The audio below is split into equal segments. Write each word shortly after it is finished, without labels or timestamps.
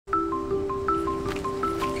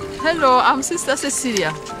Hello, I'm Sister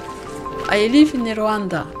Cecilia. I live in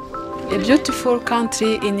Rwanda, a beautiful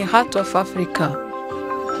country in the heart of Africa.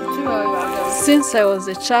 Since I was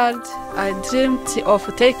a child, I dreamed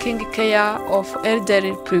of taking care of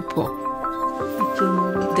elderly people,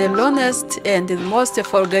 the loneliest and the most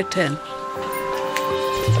forgotten.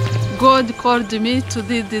 God called me to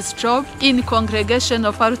do this job in congregation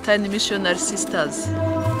of Altan missionary sisters.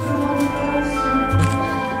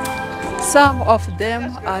 Some of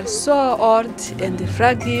them are so old and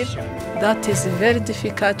fragile that it's very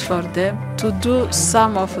difficult for them to do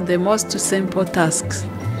some of the most simple tasks.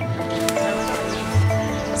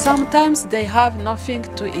 Sometimes they have nothing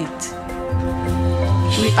to eat.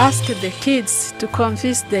 We ask the kids to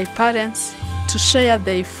convince their parents to share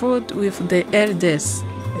their food with the elders.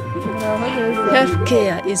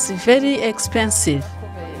 Healthcare is very expensive.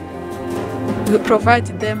 We provide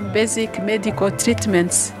them basic medical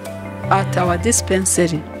treatments at our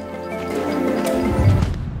dispensary.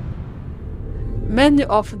 Many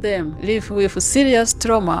of them live with serious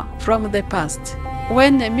trauma from the past,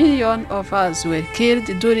 when 1 million of us were killed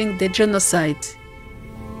during the genocide.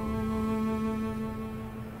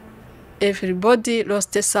 Everybody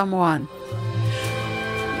lost someone.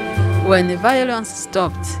 When the violence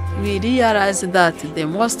stopped, we realized that the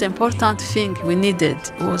most important thing we needed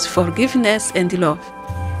was forgiveness and love.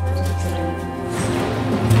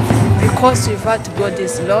 Because without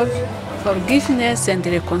God's love, forgiveness and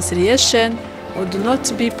reconciliation would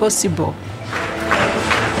not be possible.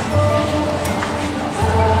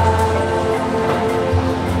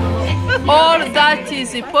 All that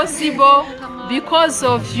is possible because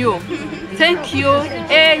of you. Thank you,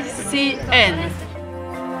 ACN.